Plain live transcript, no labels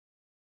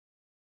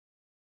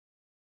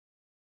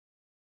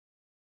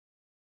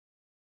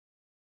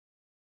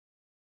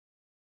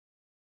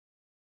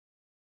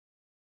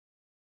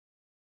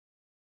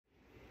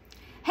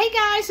Hey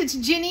guys, it's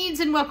Jenneads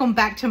and welcome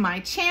back to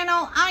my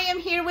channel. I am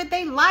here with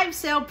a live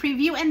sale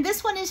preview, and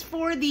this one is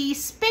for the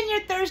Spin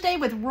Your Thursday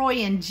with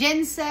Roy and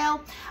Jen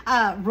sale.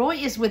 Roy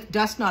is with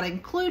Dust Not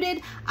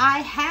Included.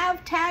 I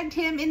have tagged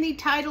him in the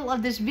title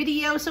of this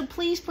video, so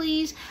please click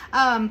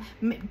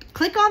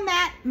on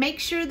that. Make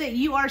sure that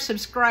you are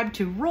subscribed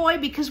to Roy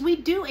because we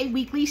do a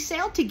weekly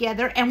sale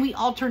together and we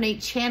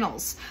alternate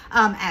channels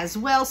as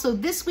well. So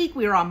this week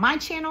we are on my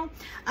channel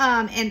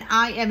and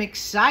I am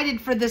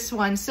excited for this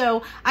one.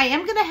 So I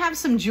am going to have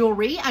some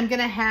jewelry. I'm going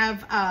to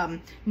have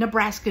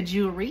Nebraska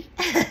jewelry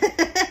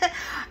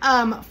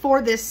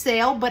for this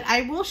sale, but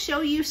I will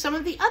show you some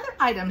of the other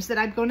items that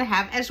I'm going to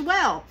have as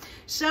well.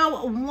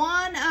 So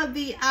one of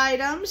the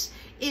items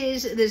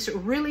is this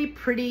really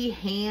pretty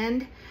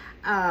hand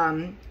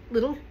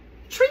little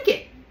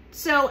trinket.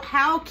 So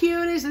how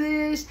cute is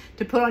this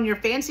to put on your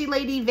fancy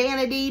lady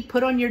vanity,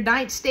 put on your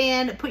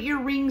nightstand, put your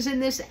rings in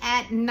this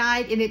at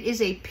night, and it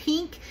is a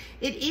pink.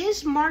 It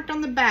is marked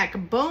on the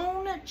back,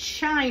 bone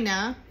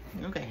china.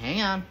 Okay,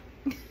 hang on.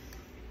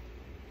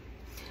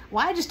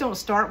 Why I just don't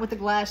start with the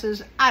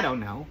glasses, I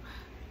don't know.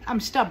 I'm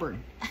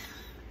stubborn.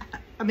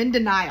 I'm in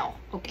denial,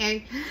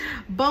 okay?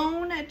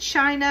 Bone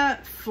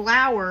china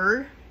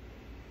flower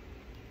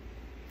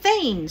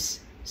Thanes.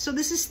 So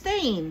this is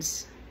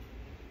Thanes,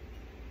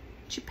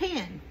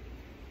 Japan,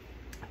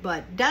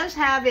 but does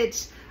have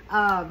its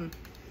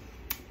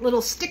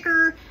little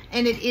sticker,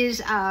 and it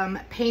is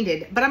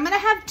painted. But I'm gonna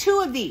have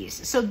two of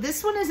these. So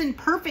this one is in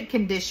perfect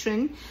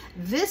condition.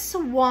 This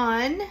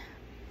one,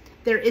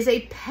 there is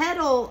a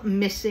petal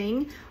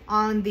missing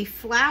on the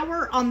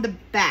flower on the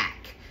back.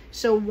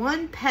 So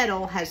one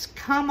petal has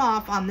come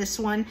off on this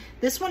one.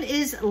 This one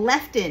is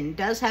left in,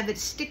 does have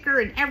its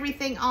sticker and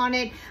everything on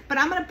it, but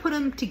I'm gonna put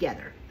them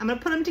together. I'm gonna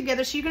put them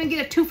together, so you're gonna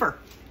get a twofer.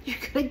 You're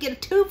gonna get a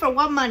two for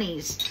one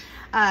monies.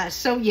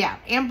 So yeah,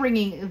 I'm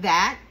bringing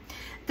that.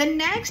 The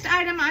next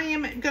item I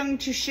am going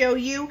to show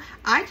you,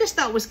 I just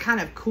thought was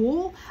kind of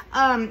cool.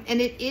 And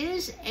it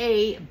is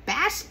a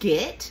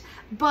basket,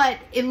 but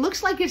it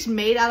looks like it's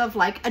made out of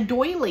like a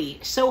doily.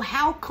 So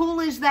how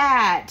cool is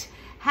that?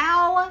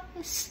 How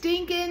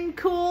stinking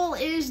cool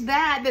is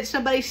that, that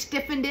somebody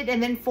stiffened it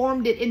and then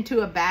formed it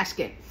into a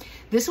basket?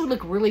 This would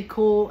look really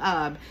cool.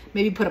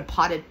 Maybe put a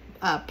potted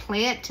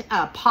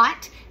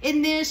pot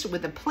in this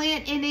with a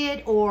plant in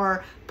it,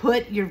 or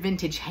put your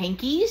vintage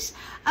hankies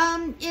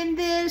in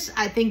this.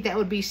 I think that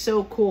would be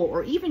so cool.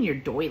 Or even your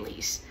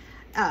doilies.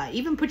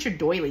 Even put your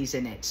doilies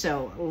in it.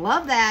 So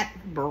love that.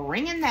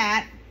 Bringing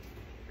that.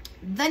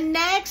 The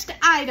next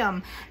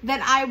item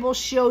that I will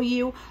show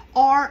you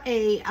are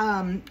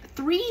I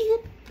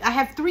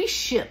have three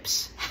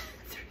ships.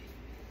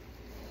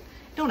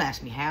 Don't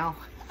ask me how.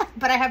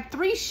 But I have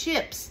three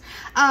ships,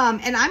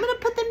 and I'm going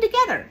to put them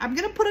together. I'm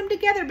going to put them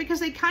together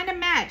because they kind of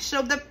match.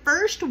 So the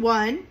first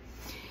one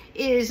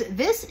is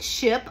this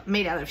ship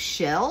made out of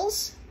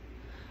shells.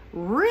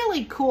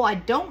 Really cool. I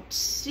don't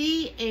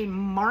see a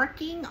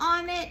marking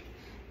on it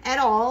at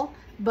all,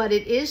 but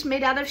it is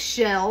made out of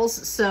shells.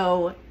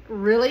 So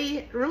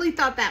really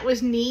thought that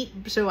was neat.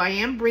 So I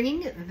am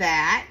bringing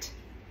that.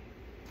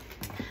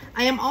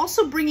 I am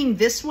also bringing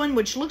this one,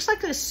 which looks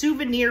like a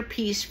souvenir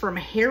piece from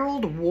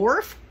Harold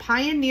Wharf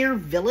Pioneer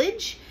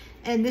Village.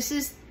 And this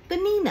is the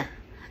Nina.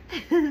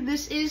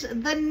 This is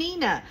the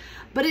Nina.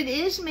 But it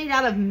is made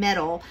out of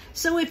metal.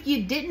 So if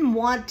you didn't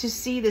want to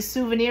see the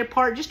souvenir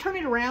part, just turn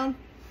it around.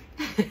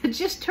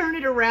 Just turn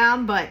it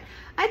around. But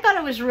I thought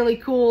it was really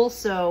cool,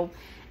 so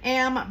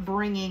am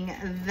bringing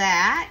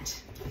that.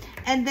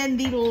 And then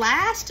the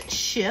last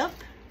ship,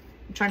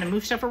 I'm trying to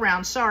move stuff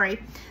around,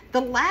 sorry. The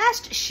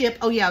last ship,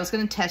 oh yeah, I was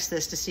going to test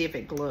this to see if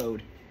it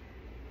glowed.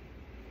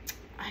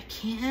 I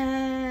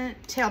can't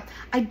tell.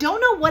 I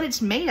don't know what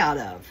it's made out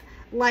of.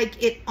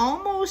 Like, it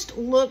almost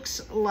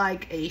looks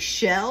like a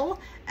shell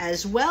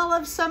as well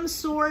of some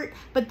sort,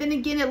 but then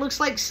again, it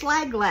looks like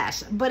slag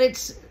glass, but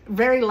it's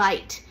very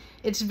light.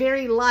 It's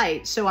very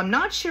light, so I'm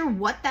not sure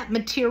what that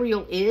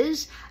material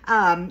is,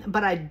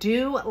 but I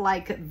do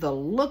like the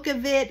look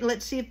of it.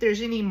 Let's see if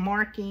there's any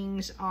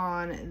markings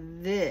on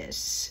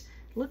this.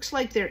 Looks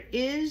like there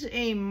is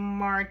a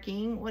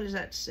marking. What does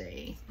that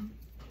say?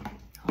 I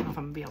don't know if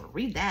I'm gonna be able to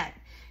read that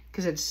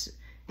because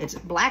it's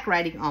black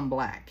writing on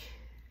black.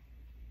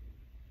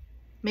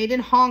 Made in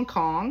Hong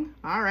Kong.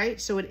 All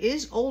right, so it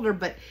is older,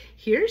 but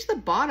here's the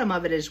bottom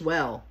of it as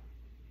well.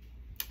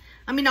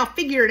 I mean, I'll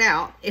figure it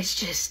out. It's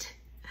just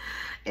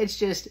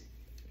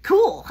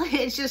cool.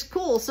 It's just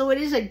cool. So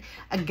it is a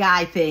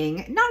guy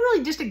thing. Not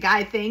really just a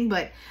guy thing,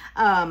 but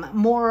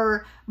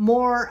more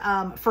for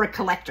a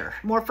collector.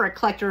 More for a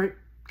collector,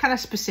 kind of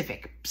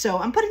specific. So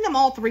I'm putting them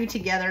all three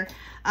together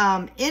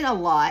in a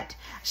lot.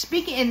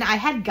 Speaking, and I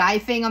had guy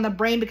thing on the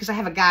brain because I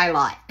have a guy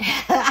lot.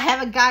 I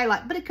have a guy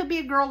lot, but it could be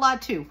a girl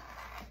lot too.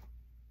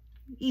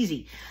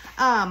 Easy.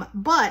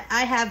 But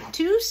I have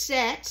two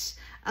sets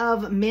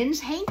of men's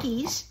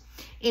hankies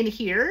in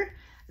here.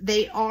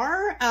 They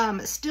are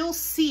still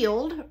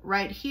sealed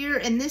right here,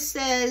 and this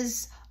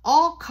says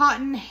all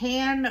cotton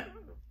hand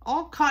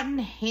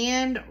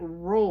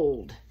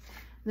rolled.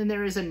 Then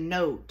there is a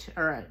note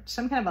or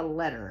some kind of a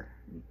letter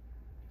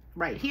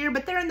right here,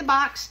 but they're in the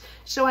box,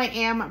 so I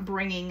am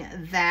bringing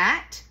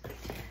that.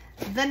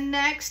 The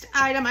next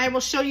item I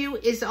will show you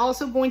is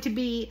also going to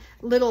be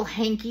little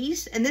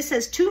hankies, and this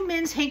says 2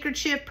 men's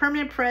handkerchief,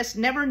 permanent press,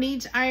 never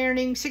needs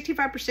ironing,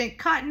 65%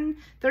 cotton,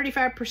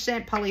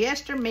 35%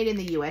 polyester, made in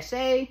the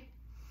USA.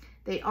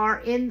 They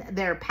are in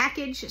their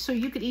package, so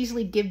you could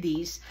easily give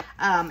these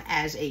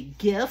as a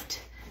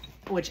gift,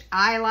 which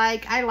I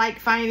like. I like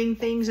finding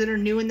things that are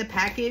new in the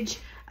package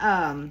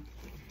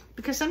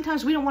because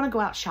sometimes we don't want to go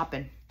out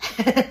shopping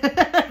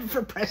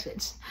for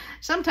presents.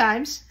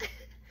 Sometimes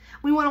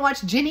we want to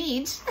watch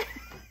Jenneads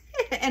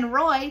and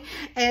Roy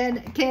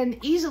and can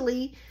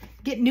easily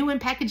get new in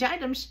package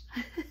items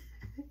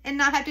and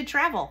not have to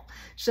travel.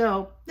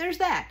 So there's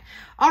that.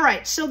 All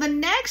right, so the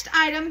next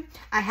item,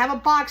 I have a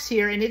box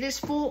here and it is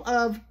full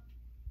of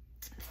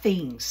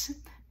things,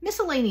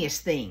 miscellaneous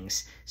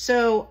things.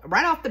 So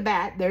right off the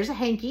bat, there's a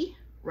hanky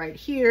right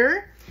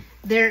here.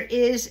 There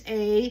is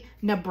a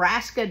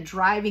Nebraska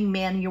driving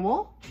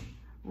manual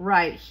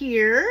right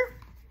here.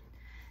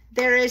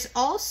 There is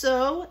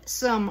also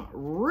some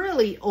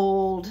really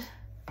old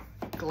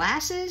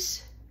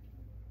glasses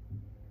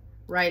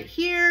right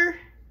here.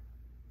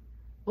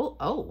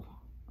 Oh,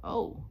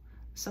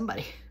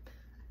 somebody's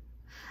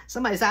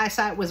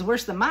eyesight was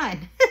worse than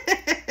mine.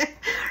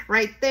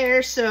 Right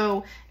there.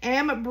 So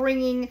am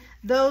bringing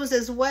those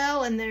as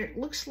well. And there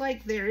looks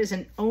like there is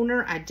an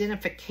owner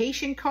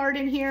identification card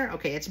in here.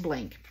 Okay, it's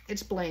blank.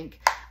 It's blank.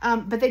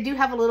 But they do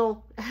have a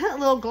little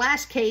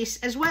glass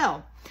case as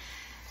well.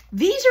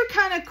 These are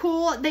kind of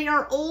cool. They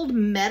are old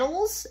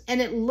medals,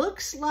 and it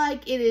looks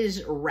like it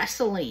is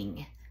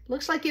wrestling.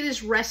 Looks like it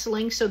is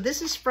wrestling. So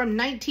this is from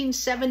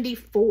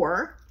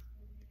 1974.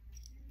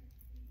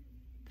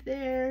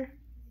 There,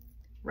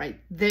 right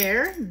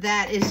there.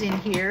 That is in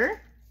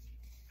here.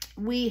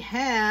 We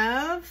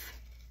have,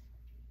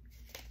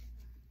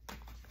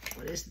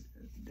 this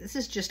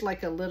is just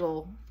like a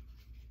little,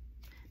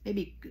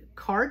 maybe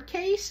card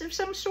case of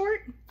some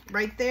sort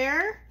right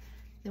there.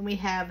 Then we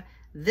have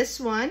this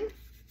one.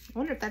 I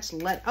wonder if that's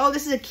oh,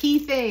 this is a key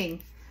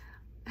thing.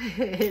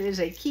 It is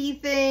a key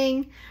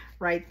thing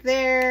right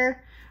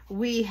there.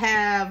 We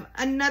have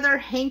another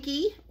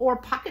hanky or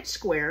pocket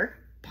square,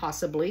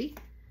 possibly.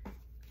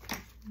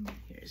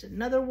 Here's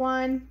another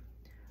one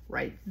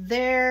right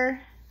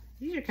there.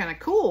 These are kind of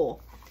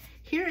cool.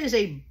 Here is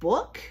a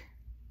book,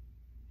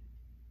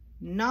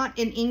 not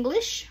in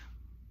English.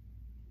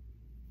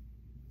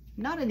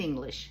 Not in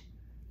English.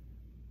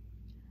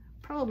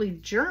 Probably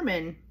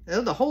German.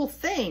 Oh, the whole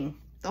thing.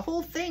 The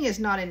whole thing is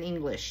not in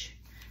English.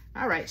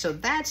 All right, so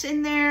that's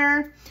in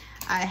there.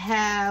 I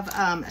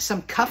have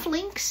some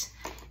cufflinks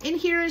in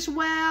here as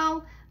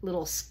well.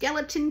 Little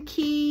skeleton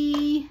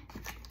key.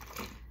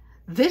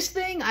 This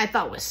thing I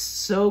thought was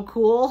so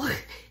cool.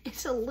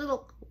 It's a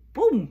little,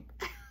 boom,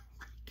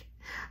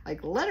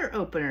 like letter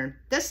opener.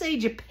 Does say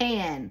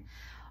Japan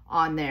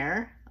on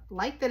there.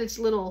 Like that it's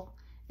little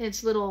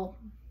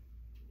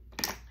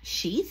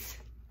sheath.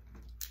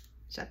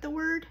 Is that the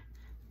word?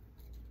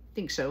 I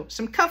think so.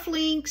 Some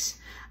cufflinks,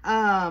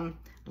 a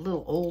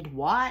little old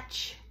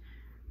watch,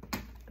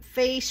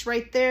 face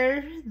right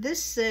there.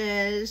 This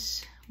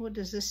says, what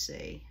does this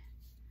say?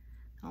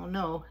 Oh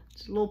no,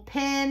 it's a little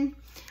pen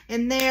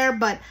in there,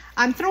 but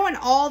I'm throwing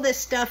all this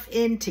stuff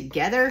in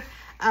together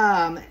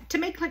to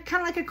make like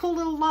kind of like a cool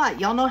little lot.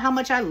 Y'all know how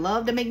much I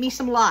love to make me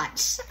some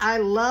lots. I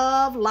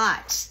love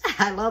lots.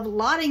 I love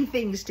lotting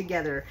things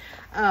together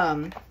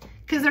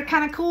because they're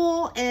kind of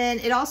cool,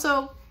 and it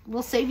also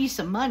will save you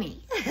some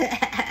money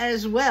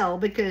as well,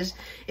 because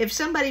if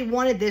somebody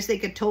wanted this, they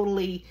could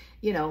totally,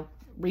 you know,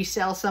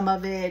 resell some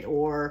of it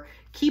or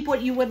keep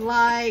what you would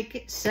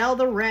like, sell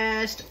the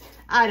rest.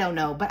 I don't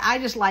know, but I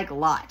just like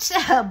lots.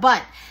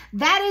 But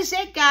that is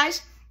it,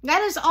 guys.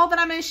 That is all that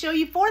I'm going to show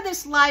you for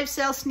this live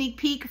sale sneak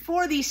peek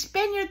for the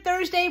Spend Your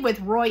Thursday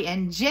with Roy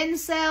and Jen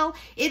sale.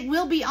 It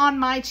will be on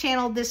my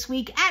channel this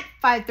week at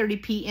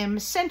 5:30 p.m.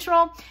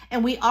 Central,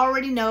 and we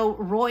already know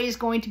Roy is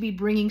going to be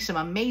bringing some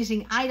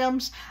amazing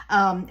items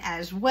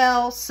as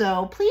well,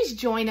 so please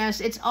join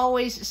us. It's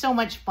always so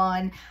much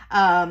fun,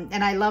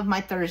 and I love my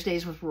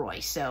Thursdays with Roy.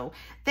 So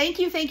thank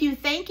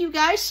you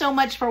guys so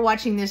much for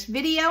watching this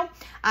video.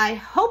 I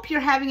hope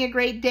you're having a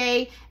great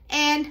day,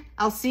 and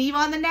I'll see you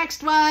on the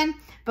next one.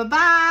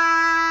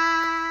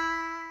 Bye-bye.